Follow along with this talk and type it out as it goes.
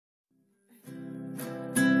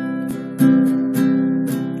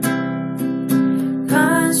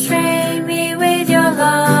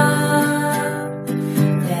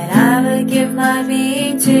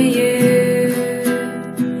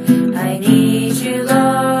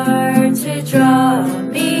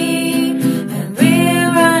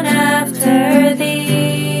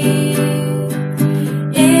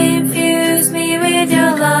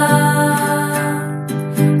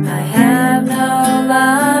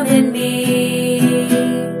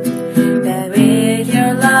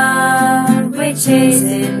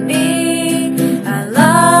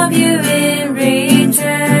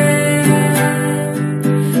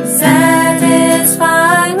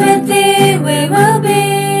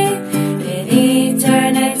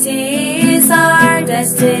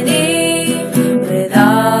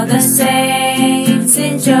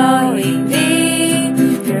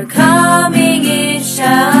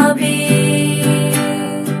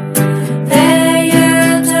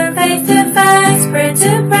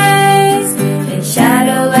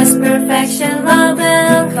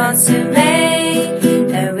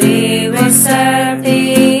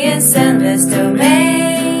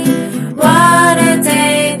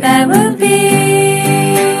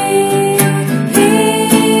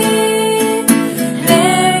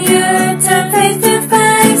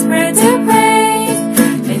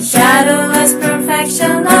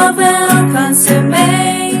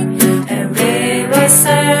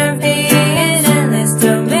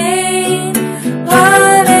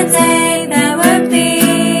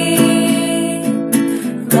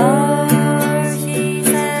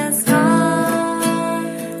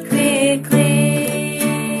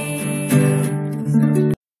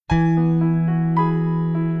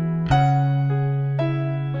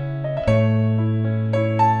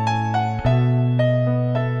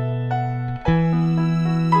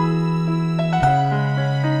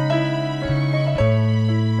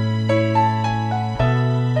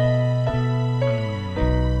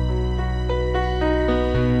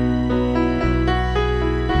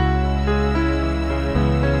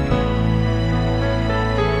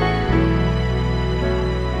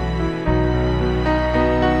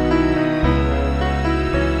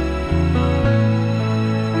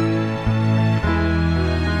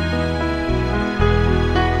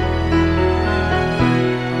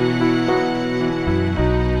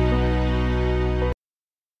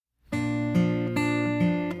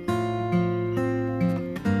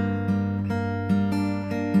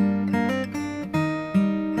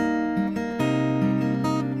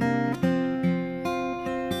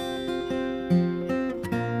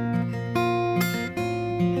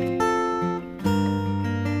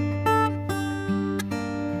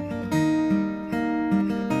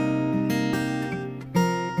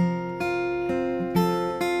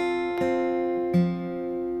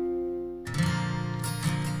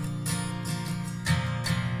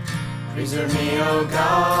Preserve me, O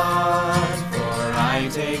God, for I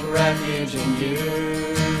take refuge in you.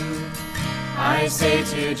 I say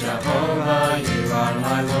to Jehovah, you are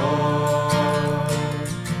my Lord.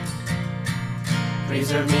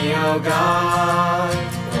 Preserve me, O God,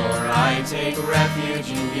 for I take refuge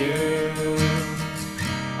in you.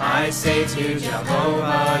 I say to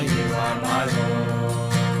Jehovah, you are my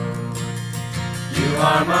Lord. You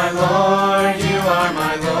are my Lord, you are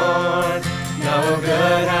my Lord. No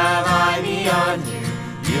good have I beyond you.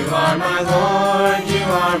 You are my Lord, you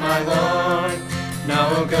are my Lord.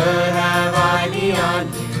 No good have I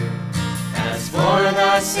beyond you. As for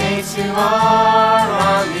the saints who are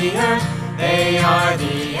on the earth, they are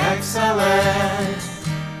the excellent.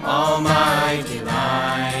 All my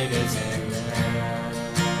delight is in them.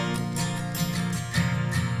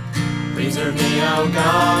 Preserve me, O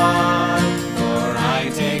God, for I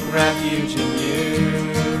take refuge in you.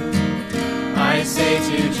 I say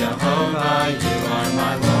to Jehovah, you are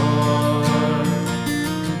my Lord.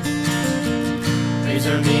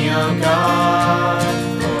 Preserve me, O God,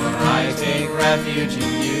 for I take refuge in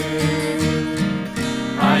you.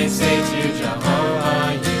 I say to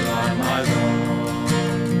Jehovah, you are my Lord.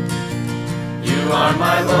 You are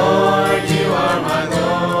my Lord, you are my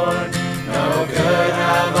Lord. No good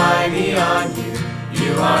have I beyond you.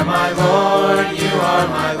 You are my Lord, you are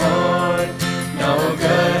my Lord. No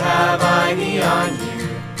good have I beyond you.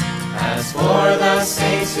 As for the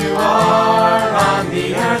saints who are on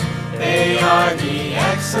the earth, they are the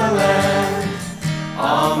excellent.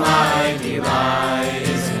 All my delight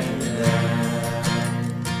is in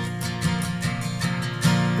them.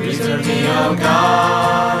 Preserve me, O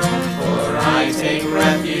God, for I take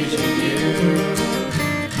refuge in you.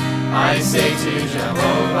 I say to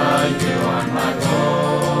Jehovah, you are my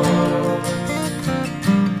Lord.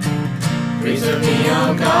 Preserve me,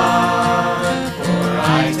 O God, for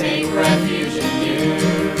I take refuge in you.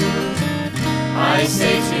 I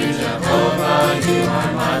say to Jehovah, you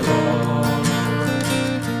are my Lord.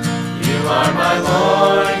 You are my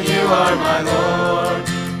Lord, you are my Lord.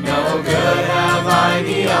 No good have I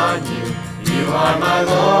beyond you. You are my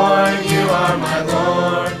Lord, you are my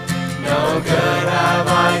Lord. No good have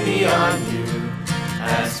I beyond you.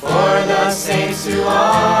 As for the saints who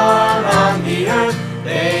are on the earth,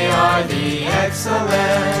 they are the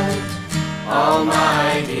excellent. All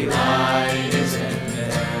my delight is in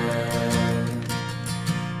them.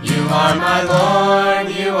 You are my Lord,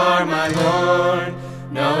 you are my Lord.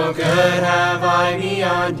 No good have I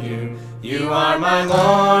beyond you. You are my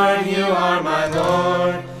Lord, you are my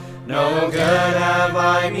Lord. No good have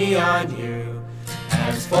I beyond you.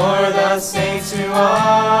 As for the saints who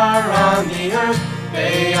are on the earth,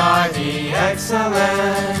 they are the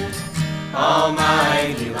excellent. All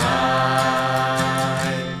my delight